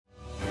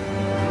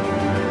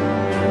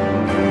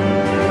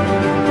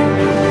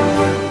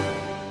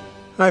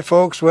Hi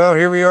folks, well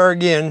here we are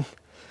again.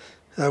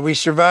 We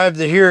survived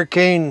the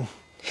Hurricane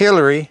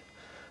Hillary.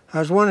 I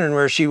was wondering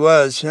where she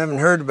was. I haven't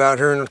heard about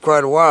her in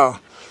quite a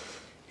while.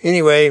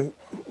 Anyway,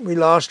 we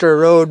lost our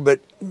road,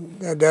 but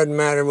that doesn't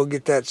matter. We'll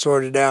get that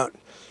sorted out.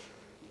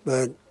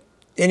 But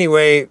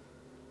anyway,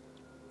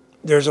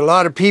 there's a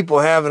lot of people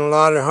having a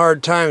lot of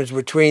hard times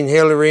between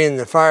Hillary and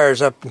the fires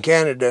up in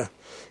Canada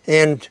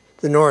and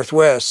the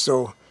Northwest.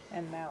 So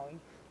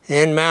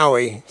and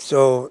Maui.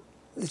 So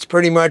it's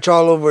pretty much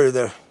all over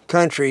the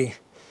country,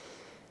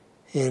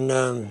 and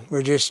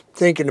we're just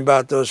thinking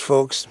about those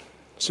folks.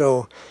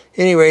 So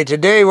anyway,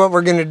 today what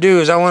we're going to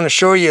do is I want to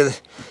show you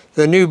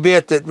the new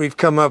bit that we've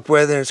come up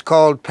with, and it's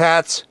called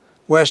Pat's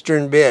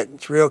Western Bit.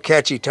 It's a real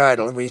catchy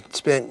title. We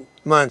spent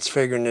months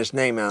figuring this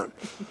name out.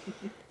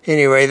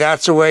 Anyway,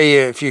 that's the way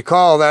if you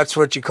call, that's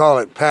what you call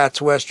it,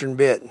 Pat's Western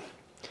Bit.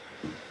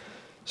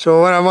 So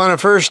what I want to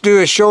first do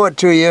is show it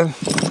to you,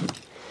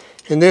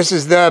 and this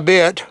is the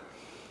bit.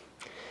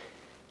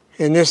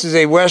 And this is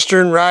a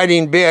Western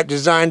riding bit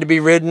designed to be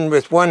ridden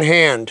with one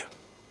hand.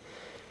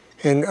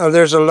 And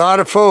there's a lot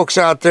of folks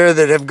out there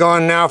that have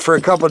gone now for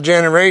a couple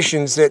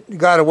generations that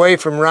got away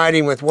from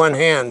riding with one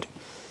hand.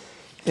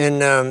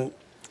 And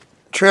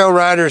trail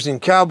riders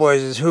and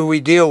cowboys is who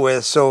we deal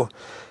with. So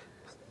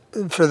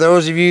for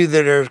those of you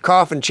that are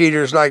coffin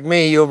cheaters like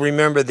me, you'll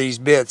remember these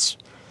bits.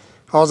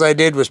 All I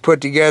did was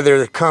put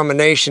together a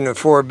combination of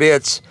 4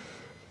 bits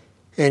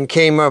and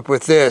came up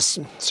with this.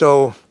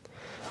 So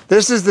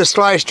this is the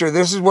slicer.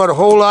 This is what a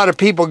whole lot of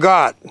people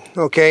got,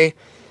 okay?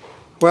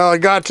 Well, it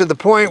got to the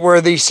point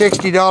where these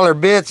 $60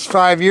 bits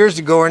 5 years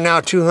ago are now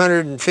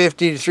 $250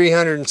 to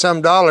 $300 and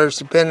some dollars,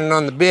 depending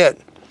on the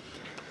bit.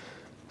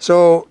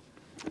 So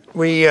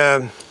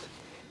I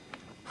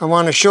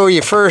want to show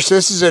you first.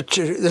 This is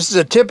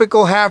a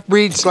typical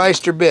half-breed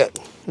slicer bit,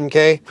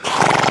 okay?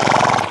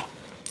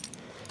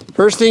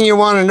 First thing you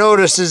want to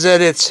notice is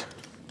that it's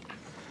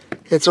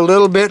a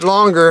little bit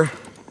longer.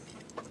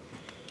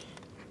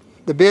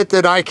 The bit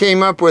that I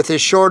came up with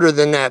is shorter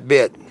than that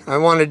bit. I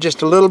wanted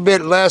just a little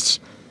bit less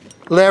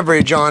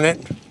leverage on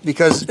it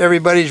because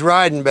everybody's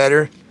riding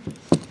better.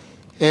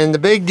 And the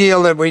big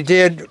deal that we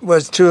did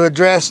was to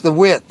address the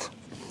width.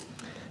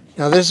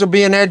 Now this will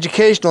be an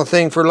educational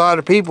thing for a lot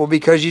of people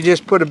because you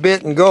just put a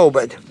bit and go,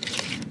 but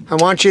I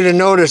want you to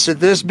notice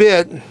that this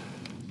bit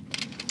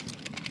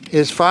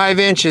is 5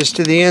 inches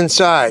to the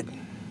inside.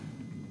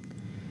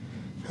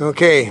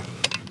 Okay.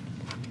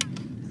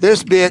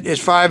 This bit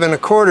is 5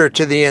 1/4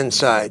 to the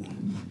inside.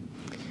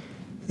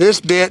 This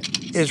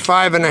bit is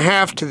 5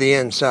 1/2 to the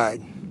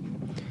inside.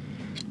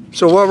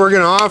 So what we're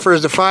going to offer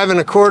is a 5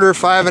 1/4,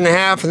 5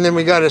 1/2, and then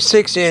we got a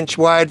 6 inch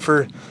wide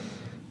for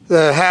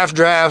the half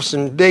drafts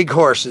and big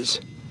horses.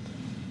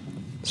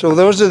 So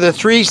those are the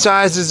 3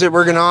 sizes that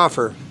we're going to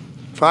offer: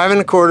 5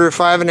 1/4,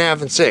 5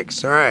 1/2, and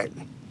 6. All right.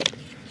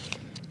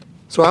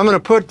 So I'm going to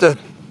put the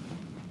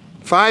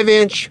 5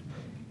 inch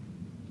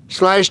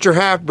slicer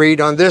half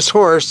breed on this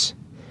horse,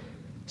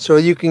 so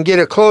you can get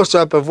a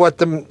close-up of what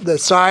the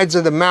sides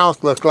of the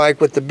mouth look like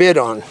with the bit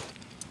on.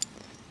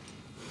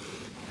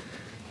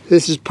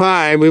 This is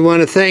Pie. We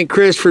want to thank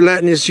Chris for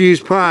letting us use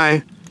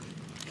Pie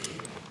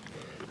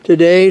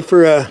today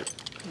for a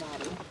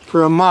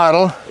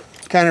model.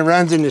 Kind of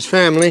runs in his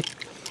family.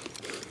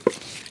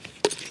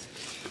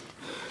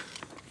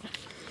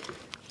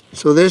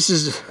 So this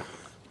is,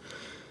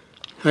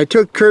 I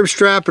took curb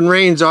strap and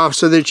reins off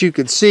so that you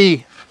could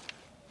see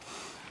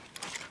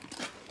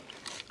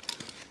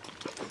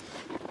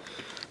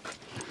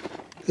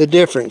the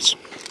difference.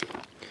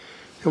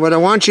 And what I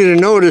want you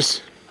to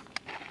notice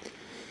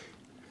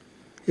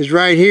is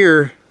right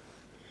here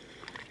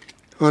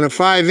on a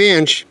 5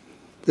 inch,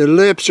 the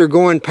lips are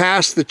going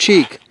past the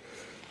cheek.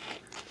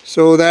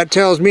 So that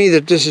tells me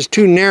that this is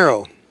too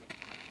narrow.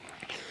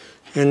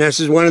 And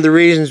this is one of the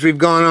reasons we've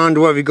gone on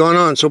to what we've gone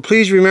on. So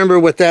please remember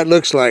what that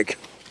looks like.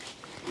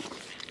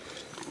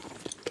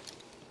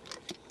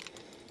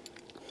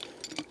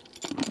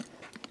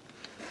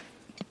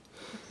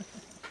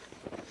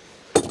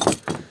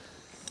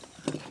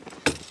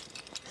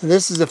 And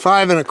this is a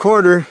 5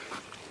 1/4.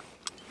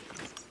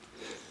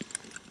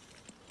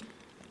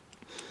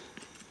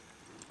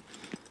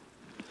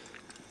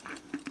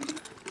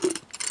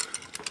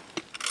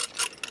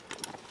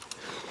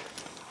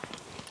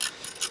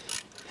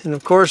 And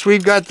of course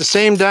we've got the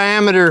same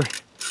diameter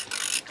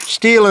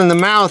steel in the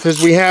mouth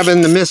as we have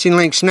in the Missing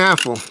Link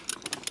Snaffle.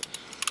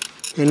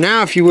 And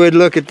now if you would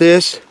look at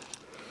this,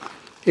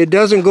 it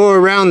doesn't go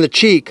around the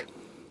cheek.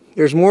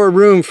 There's more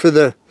room for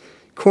the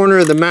corner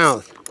of the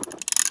mouth.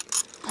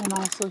 And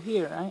also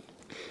here, right?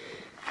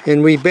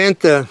 And we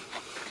bent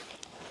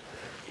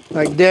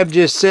like Deb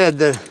just said,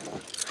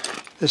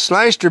 the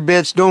slicer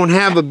bits don't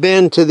have a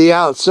bend to the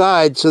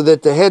outside so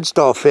that the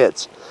headstall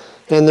fits.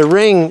 And the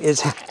ring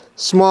is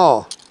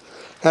small.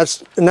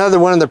 That's another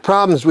one of the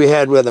problems we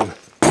had with them.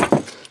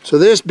 So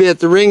this bit,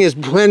 the ring is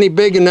plenty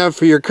big enough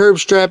for your curb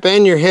strap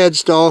and your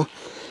headstall.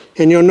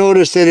 And you'll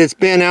notice that it's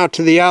bent out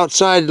to the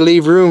outside to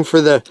leave room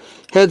for the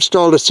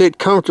headstall to sit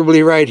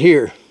comfortably right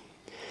here.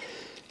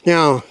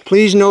 Now,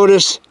 please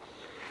notice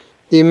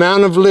the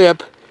amount of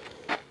lip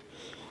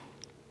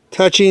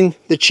touching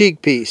the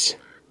cheek piece.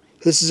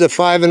 This is a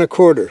 5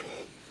 1/4.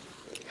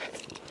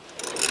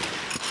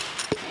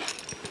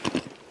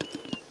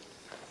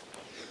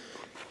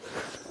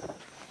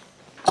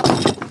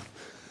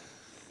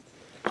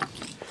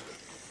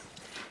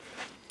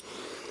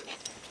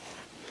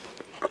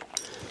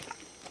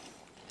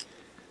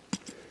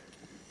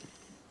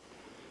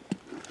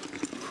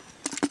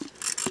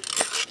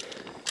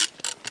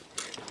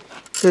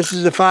 This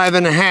is a 5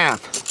 1/2.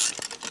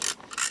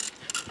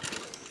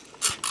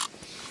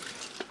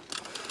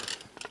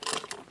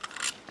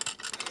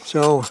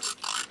 So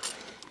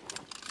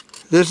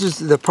this is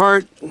the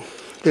part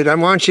that I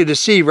want you to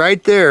see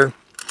right there.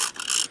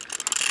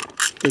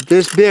 That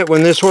this bit,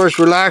 when this horse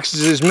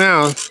relaxes his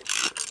mouth,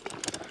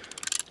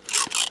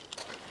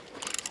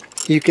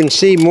 you can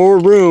see more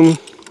room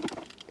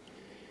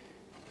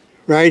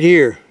right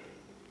here.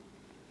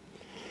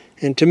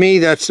 And to me,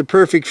 that's the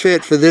perfect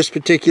fit for this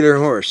particular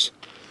horse.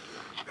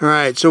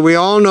 Alright, so we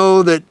all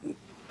know that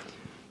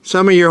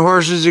some of your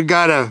horses have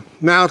got a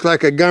mouth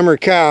like a gummer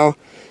cow,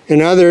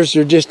 and others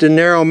are just a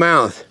narrow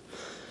mouth.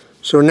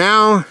 So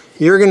now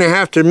you're going to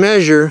have to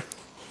measure,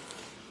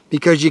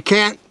 because you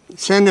can't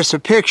send us a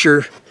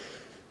picture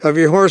of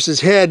your horse's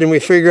head and we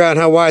figure out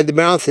how wide the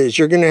mouth is.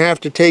 You're going to have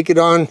to take it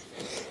on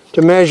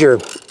to measure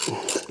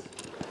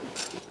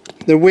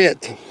the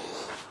width.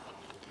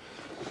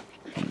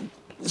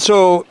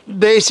 So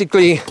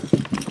basically,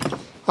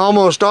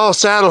 almost all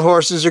saddle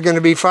horses are going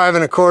to be 5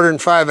 1/4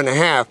 and 5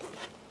 1/2.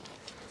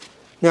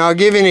 Now I'll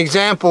give you an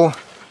example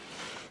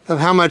of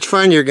how much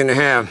fun you're going to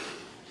have.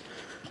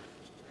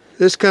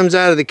 This comes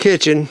out of the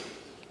kitchen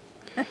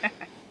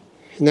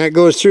and that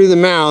goes through the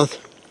mouth,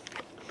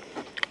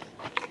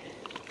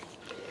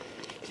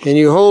 and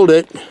you hold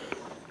it,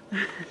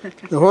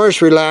 the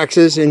horse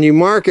relaxes, and you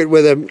mark it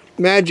with a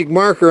magic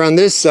marker on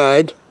this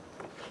side,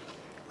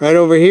 right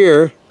over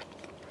here.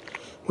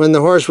 When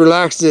the horse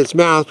relaxes its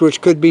mouth, which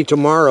could be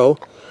tomorrow,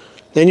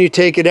 then you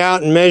take it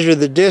out and measure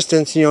the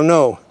distance and you'll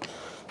know.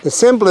 The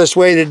simplest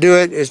way to do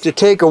it is to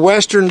take a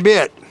Western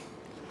bit,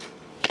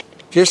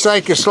 just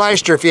like a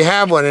slicer if you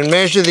have one, and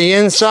measure the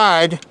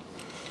inside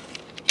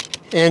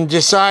and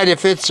decide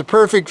if it's a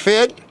perfect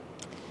fit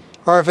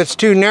or if it's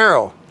too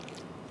narrow.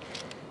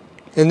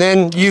 And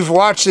then you've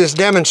watched this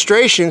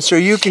demonstration, so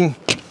you can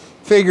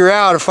figure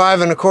out a 5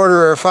 1/4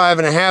 or a 5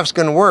 1/2 is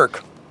going to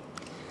work.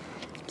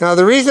 Now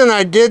the reason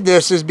I did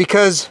this is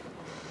because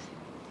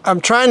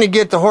I'm trying to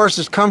get the horse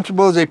as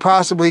comfortable as they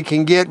possibly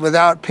can get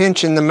without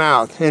pinching the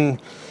mouth. And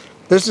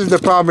this is the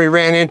problem we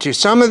ran into.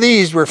 Some of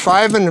these were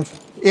 5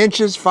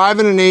 inches, 5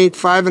 1/8,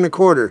 5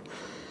 1/4.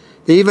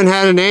 They even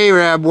had an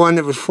Arab one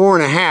that was 4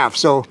 1/2.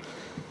 So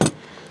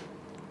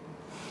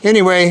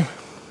anyway,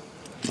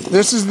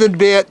 this is the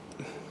bit.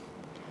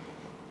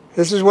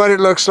 This is what it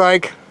looks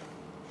like.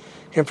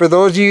 And for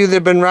those of you that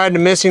have been riding a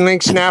Missing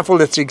Link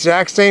Snaffle, it's the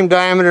exact same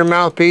diameter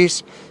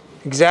mouthpiece,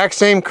 exact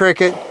same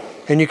cricket,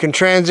 and you can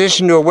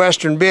transition to a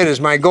Western bit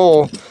is my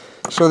goal,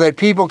 so that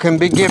people can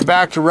get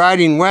back to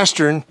riding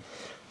Western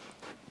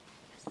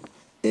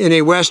in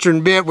a Western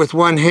bit with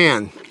one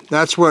hand.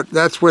 That's what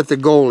the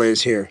goal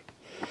is here.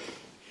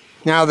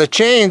 Now the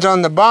chains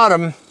on the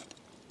bottom,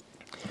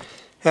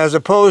 as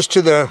opposed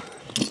to the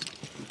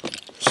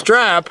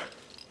strap,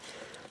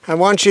 I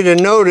want you to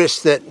notice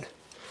that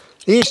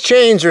these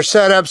chains are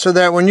set up so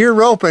that when you're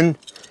roping,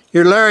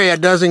 your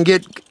lariat doesn't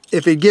get,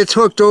 if it gets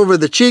hooked over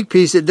the cheek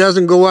piece, it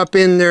doesn't go up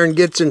in there and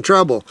gets in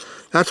trouble.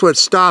 That's what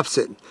stops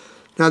it.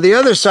 Now the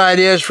other side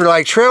is, for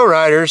like trail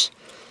riders,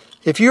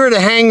 if you were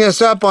to hang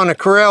this up on a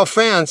corral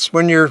fence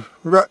when you're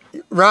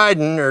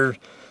riding or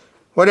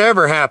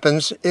whatever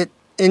happens,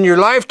 in your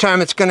lifetime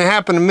it's going to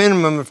happen a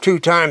minimum of 2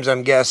 times,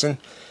 I'm guessing.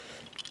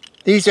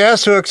 These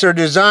S-hooks are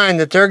designed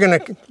that they're going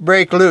to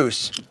break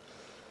loose,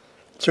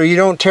 so you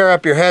don't tear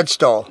up your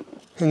headstall,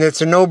 and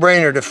it's a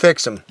no-brainer to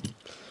fix them.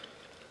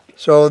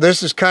 So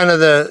this is kind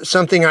of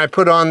something I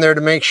put on there to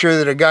make sure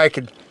that a guy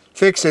could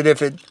fix it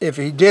if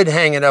he did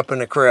hang it up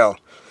in a corral,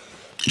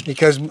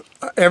 because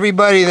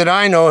everybody that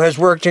I know has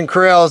worked in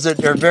corrals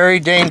that are very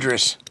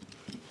dangerous.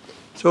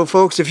 So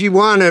folks, if you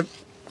want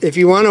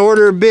to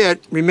order a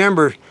bit,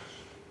 remember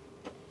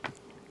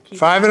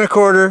 5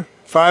 1/4,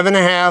 5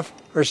 1/2,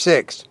 or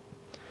 6.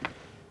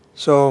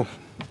 So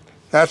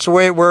that's the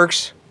way it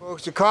works.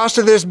 Folks, the cost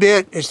of this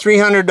bit is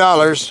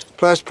 $300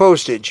 plus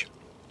postage.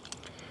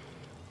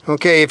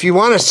 Okay, if you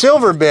want a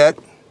silver bit,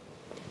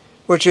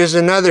 which is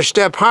another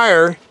step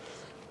higher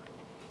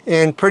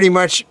and pretty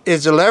much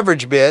is a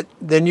leverage bit,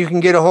 then you can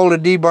get a hold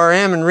of D-Bar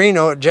M in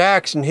Reno at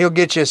Jack's and he'll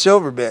get you a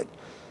silver bit.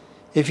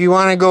 If you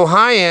want to go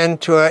high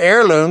end to an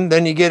heirloom,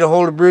 then you get a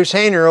hold of Bruce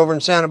Hayner over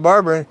in Santa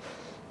Barbara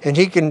and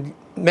he can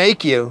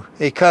make you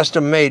a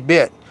custom made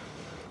bit.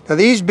 Now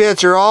these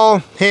bits are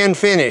all hand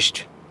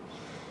finished,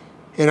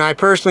 and I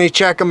personally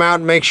check them out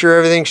and make sure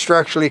everything's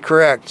structurally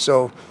correct.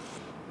 So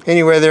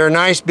anyway, they're a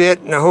nice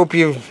bit, and I hope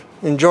you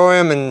enjoy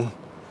them and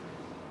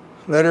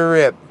let her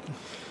rip.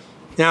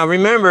 Now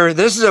remember,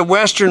 this is a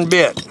Western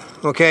bit,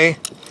 okay?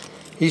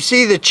 You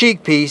see the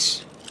cheek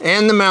piece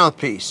and the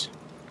mouthpiece.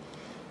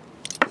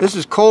 This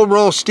is cold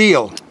roll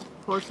steel.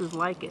 Horses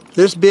like it.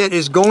 This bit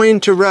is going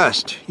to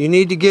rust. You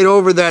need to get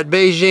over that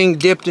Beijing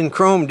dipped in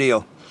chrome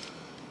deal.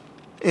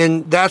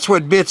 And that's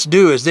what bits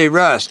do, is they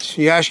rust.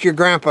 You ask your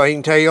grandpa, he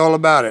can tell you all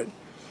about it.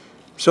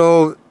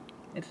 So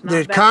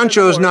the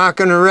concho's not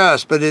going to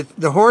rust, but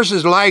the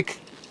horses like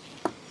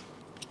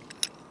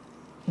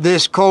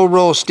this cold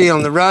roll steel,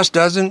 and the rust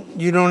doesn't,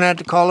 you don't have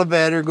to call a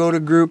vet or go to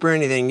group or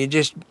anything. You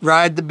just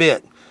ride the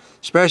bit.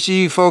 Especially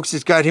you folks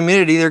that's got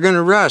humidity, they're going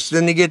to rust.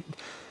 Then they get,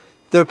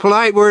 the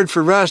polite word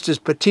for rust is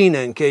patina,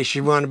 in case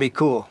you want to be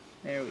cool.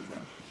 There we go.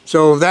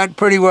 So that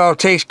pretty well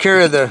takes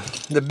care of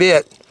the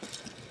bit.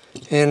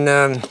 And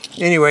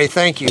anyway,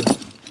 thank you.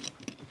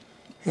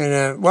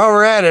 And while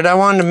we're at it, I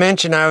wanted to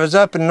mention I was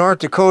up in North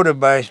Dakota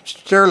by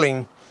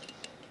Sterling,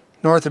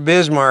 north of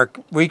Bismarck,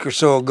 a week or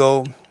so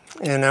ago.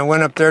 And I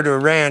went up there to a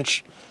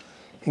ranch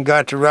and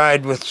got to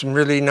ride with some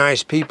really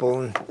nice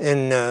people.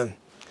 And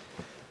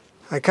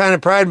I kind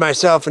of pride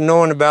myself in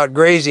knowing about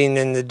grazing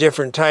and the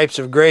different types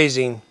of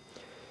grazing.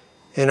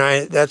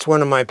 And that's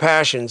one of my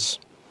passions.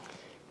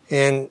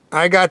 And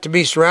I got to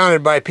be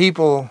surrounded by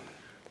people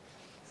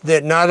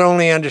that not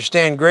only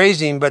understand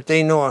grazing, but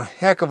they know a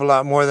heck of a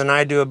lot more than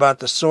I do about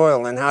the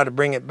soil and how to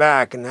bring it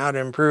back and how to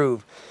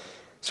improve.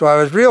 So I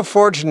was real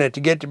fortunate to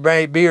get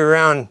to be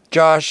around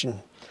Josh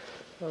and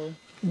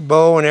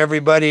Bo and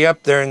everybody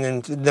up there.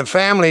 And then the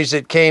families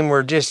that came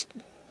were just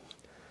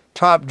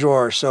top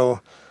drawer.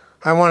 So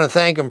I want to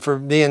thank them for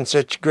being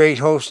such a great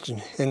host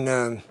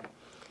and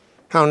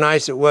how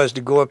nice it was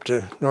to go up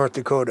to North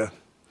Dakota.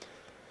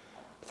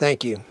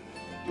 Thank you.